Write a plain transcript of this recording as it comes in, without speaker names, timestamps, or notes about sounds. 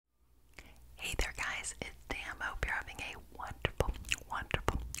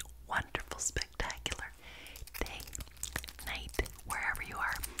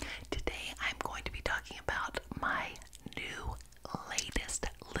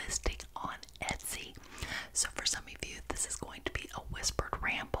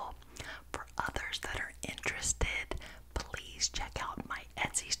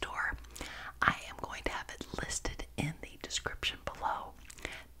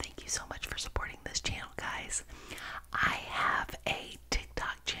so much for supporting this channel, guys. I have a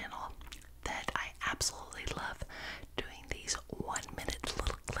TikTok channel that I absolutely love doing these 1-minute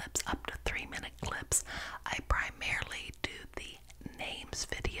little clips, up to 3-minute clips. I primarily do the names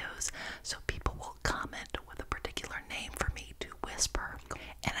videos, so people will comment with a particular name for me to whisper,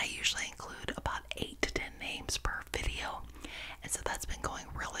 and I usually include about 8 to 10 names per video, and so that's been going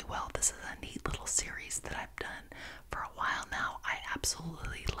really well. This is a neat little series that I've done for a while now. I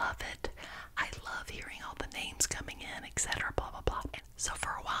absolutely love it. I love hearing all the names coming in, etc. blah blah blah. So for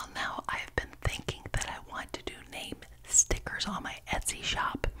a while now I've been thinking that I want to do name stickers on my Etsy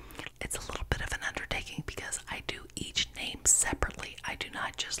shop. It's a little bit of an undertaking because I do each name separately. I do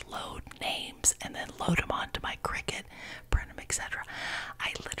not just load names and then load them onto my Cricut, print them, etc.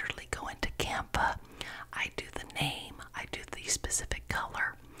 I literally go into Canva, I do the name, I do the specific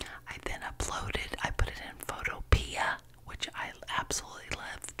color, I then upload it, I put it in Photopea, which I absolutely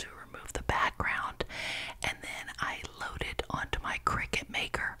love to remove the background, and then I load it onto my Cricut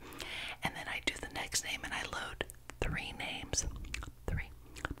Maker, and then I do the next name and I load 3 names,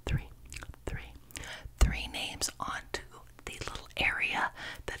 three names onto the little area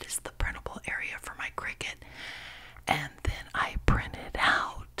that is the printable area for my Cricut, and then I print it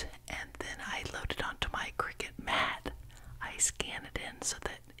out, and then I load it onto my Cricut mat. I scan it in so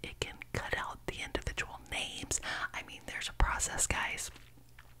that it can cut out the individual names. I mean, there's a process, guys.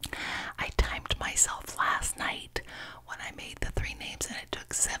 I timed myself last night when I made the 3 names, and it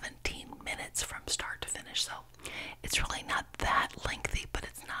took 17 minutes from start to finish, so it's really not that lengthy, but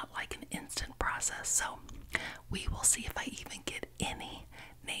it's not like an instant process, so we will see if I even get any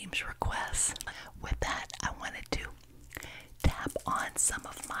names requests. With that, I wanted to tap on some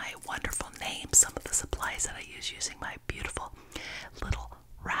of my wonderful names, some of the supplies that I use using my beautiful little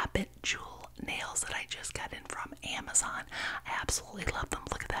rabbit jewel nails that I just got in from Amazon. I absolutely love them.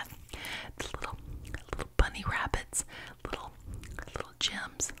 Look at that. The little bunny rabbits, little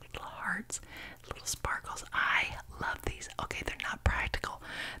gems, little hearts, little sparkles. I love these. Okay, they're not practical.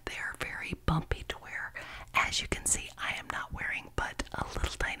 They are very bumpy to wear. As you can see, I am not wearing but a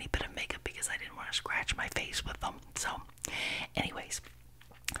little tiny bit of makeup because I didn't want to scratch my face with them. So, anyways,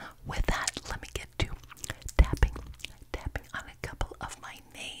 with that, let me get to tapping on a couple of my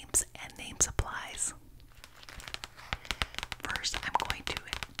names and name supplies. First, I'm going to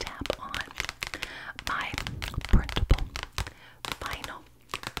tap on my printable vinyl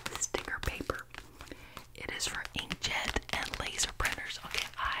sticker paper. It is for inkjet and laser printers. Okay,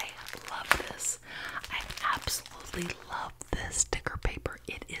 I love this. I absolutely love this sticker paper.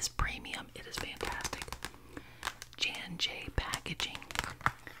 It is premium. It is fantastic. Jan J packaging.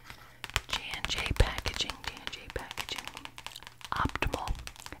 Optimal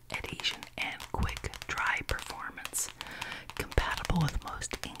adhesion and quick dry performance. Compatible with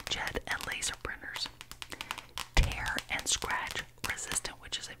most inkjet and laser printers. Tear and scratch resistant,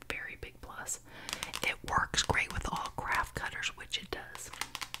 which is a very big plus. It works great with all craft cutters, which it does.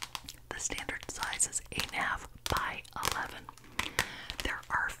 The standard size is 8.5 by 11. There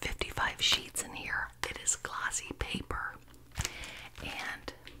are 55 sheets in here. It is glossy paper,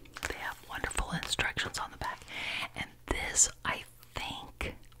 and they have wonderful instructions on the back. And this, I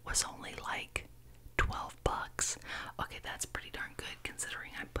think, was only like 12 bucks. Okay, that's pretty darn good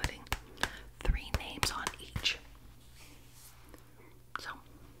considering I'm putting 3 names on each. So,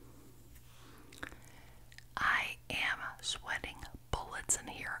 I am sweating bullets in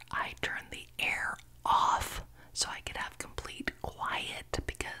here. I turned the air off so I could have complete quiet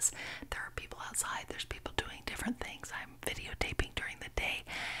because there are people outside, there's people doing different things. I'm videotaping during the day,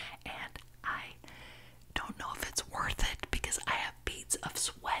 and I don't know if it's worth it because I have beads of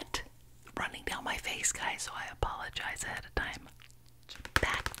sweat running down my face, guys, so I apologize ahead of time.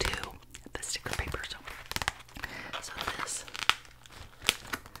 Back to the sticker paper. So this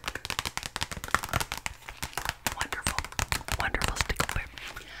wonderful sticker paper.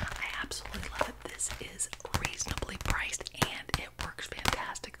 I absolutely love it. This is reasonably priced and it works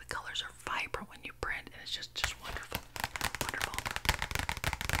fantastic. The colors are vibrant when you print, and it's just wonderful.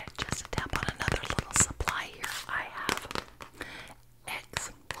 Okay, just to tap on another little supply here, I have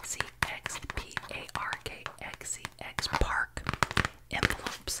XCXPARK XCX Park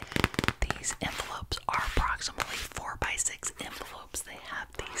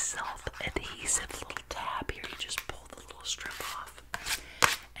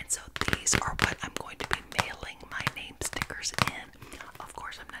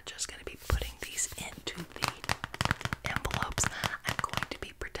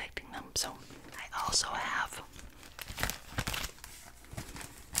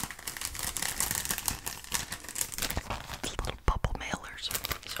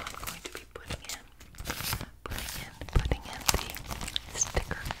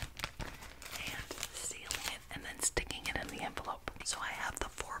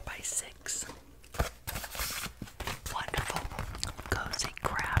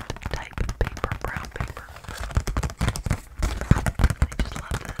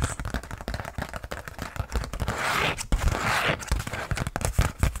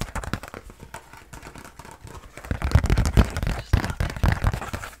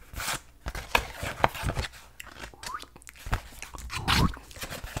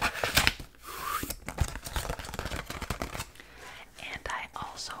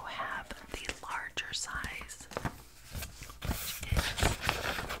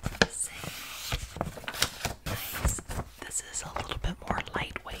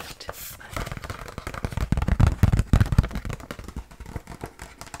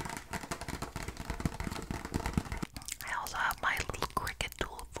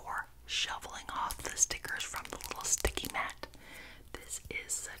stickers from the little sticky mat. This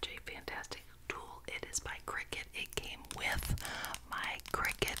is such a fantastic tool. It is by Cricut. It came with my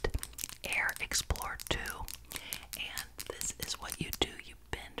Cricut Air Explorer 2. And this is what you do. You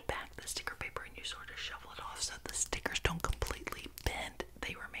bend back the sticker paper and you sort of shovel it off so the stickers don't completely bend.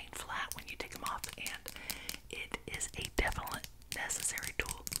 They remain flat when you take them off, and it is a definite necessary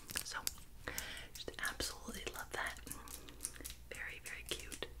tool. So, just absolutely love that. Very, very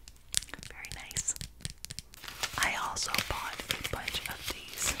cute. Very nice. I also bought a bunch of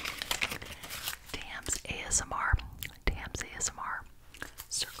these Tam's ASMR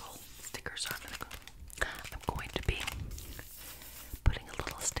circle stickers. So I'm going to be putting a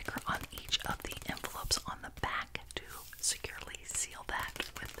little sticker on each of the envelopes on the back to securely seal that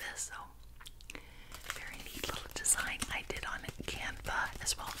with this. So very neat little design I did on Canva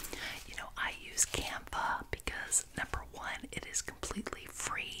as well. You know, I use Canva because number one, it is completely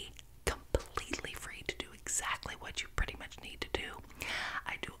free to do exactly what you pretty much need to do.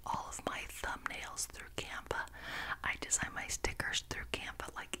 I do all of my thumbnails through Canva. I design my stickers through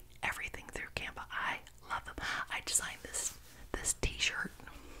Canva, like everything through Canva. I love them. I designed this t-shirt,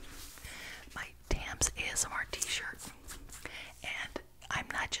 my Tam's ASMR t-shirt, and I'm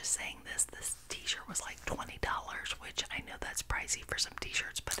not just saying this t-shirt was like $20, which I know that's pricey for some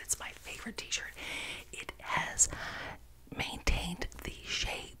t-shirts, but it's my favorite t-shirt. It has maintained the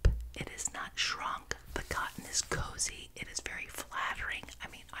shape. It is not shrunk. The cotton is cozy. It is very flattering. I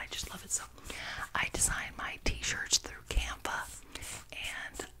mean, I just love it. So I design my t-shirts through Canva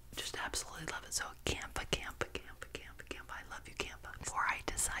and just absolutely love it. So Canva. I love you, Canva. Before I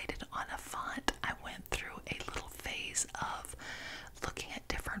decided on a font, I went through a little phase of looking at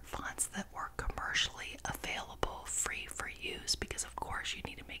different fonts that were commercially available, free for use, because of course you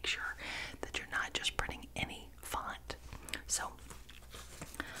need to make sure that you're not just printing any font. So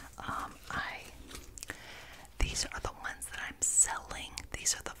these are the ones that I'm selling.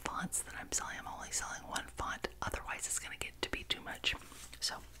 These are the fonts that I'm selling. I'm only selling one font, otherwise it's going to get to be too much.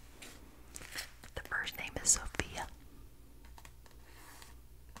 So the first name is Sophia.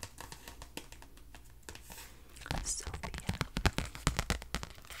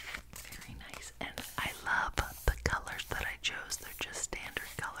 Very nice. And I love the colors that I chose. They're just standard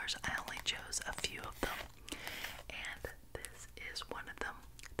colors. I only chose a few of them. And this is one of them.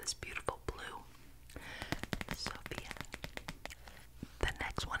 This beautiful blue. Sophia. The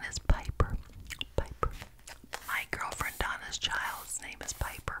next one is Piper. My girlfriend Donna's child's name is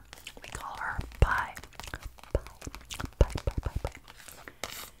Piper. We call her Pie.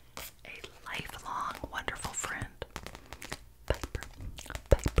 A lifelong wonderful friend.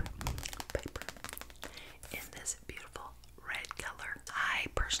 Piper. In this beautiful red color. I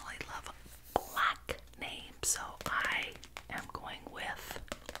personally love black names, so I am going with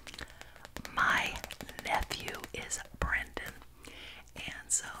my nephew is Brendan, and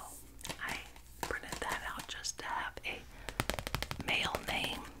so I printed that out just to have a male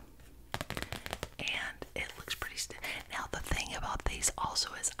name, and it looks pretty now the thing about these also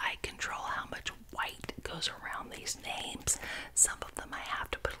is I control how much white goes around these names. Some of them I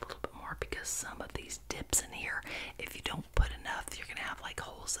have to put a little bit more because some of these dips in here, if you don't put enough, you're gonna have like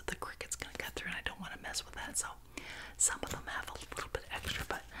holes that the Cricut's gonna cut through, and I don't want to mess with that. So some of them have a little bit extra,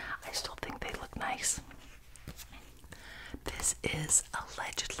 but I still think they look nice. This is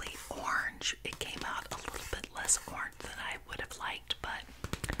allegedly orange. It came out a little bit less orange than I would have liked, but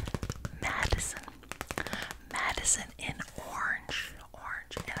Madison in orange,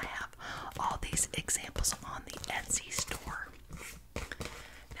 and I have all these examples on the Etsy store.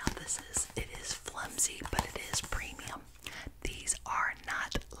 Now it is flimsy, but it is premium. These are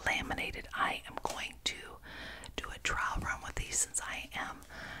not laminated. I am going to do a trial run with these since I am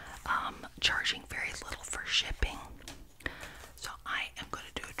charging very little for shipping. So I am going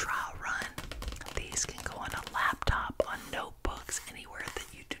to do a trial run. These can go on a laptop, on notebooks, anywhere that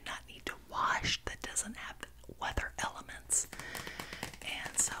you do not need to wash, that doesn't have weather elements.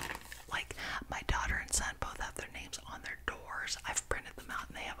 And so, like, my daughter and son both have their names on their doors. I've printed them out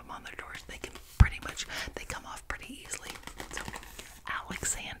and they have them on their doors. They can pretty much, they come off pretty easily. So,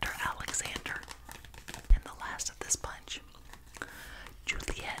 Alexander. And the last of this bunch,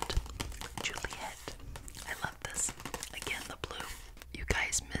 Juliet. I love this. Again, the blue. You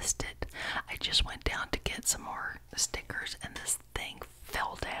guys missed it. I just went down to get some more stickers and this thing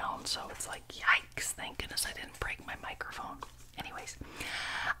fell down. So it's like, yikes. Thank goodness I didn't break my microphone. Anyways,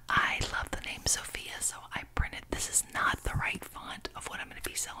 I love the name Sophia, so I printed. This is not the right font of what I'm going to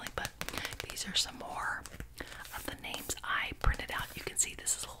be selling, but these are some more of the names I printed out. You can see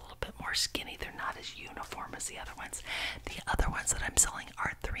this is a little bit more skinny. They're not as uniform as the other ones. The other ones that I'm selling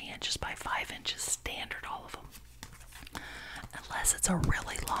are 3 inches by 5 inches standard. unless it's a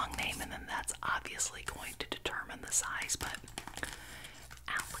really long name, and then that's obviously going to determine the size. But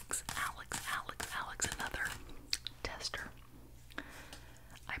Alex, another tester.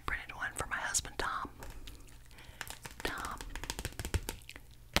 I printed one for my husband, Tom. Tom.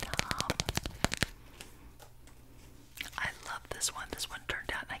 I love this one. This one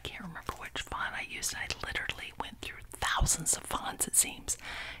turned out, and I can't remember which font I used. I literally went through thousands of fonts, it seems.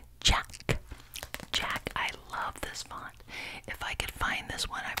 Jack, I love this font. If I could find this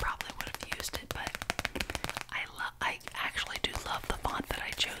one, I probably would have used it, but I actually do love the font that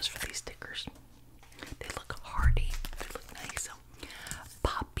I chose for these stickers. They look hardy. They look nice. So,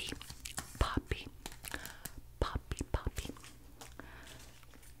 Poppy.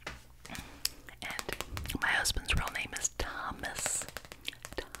 And my husband's real name is Thomas.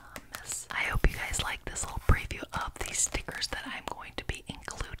 I hope you guys like this little preview of these stickers that I'm going to be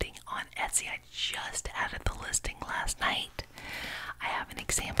including on Etsy. I just added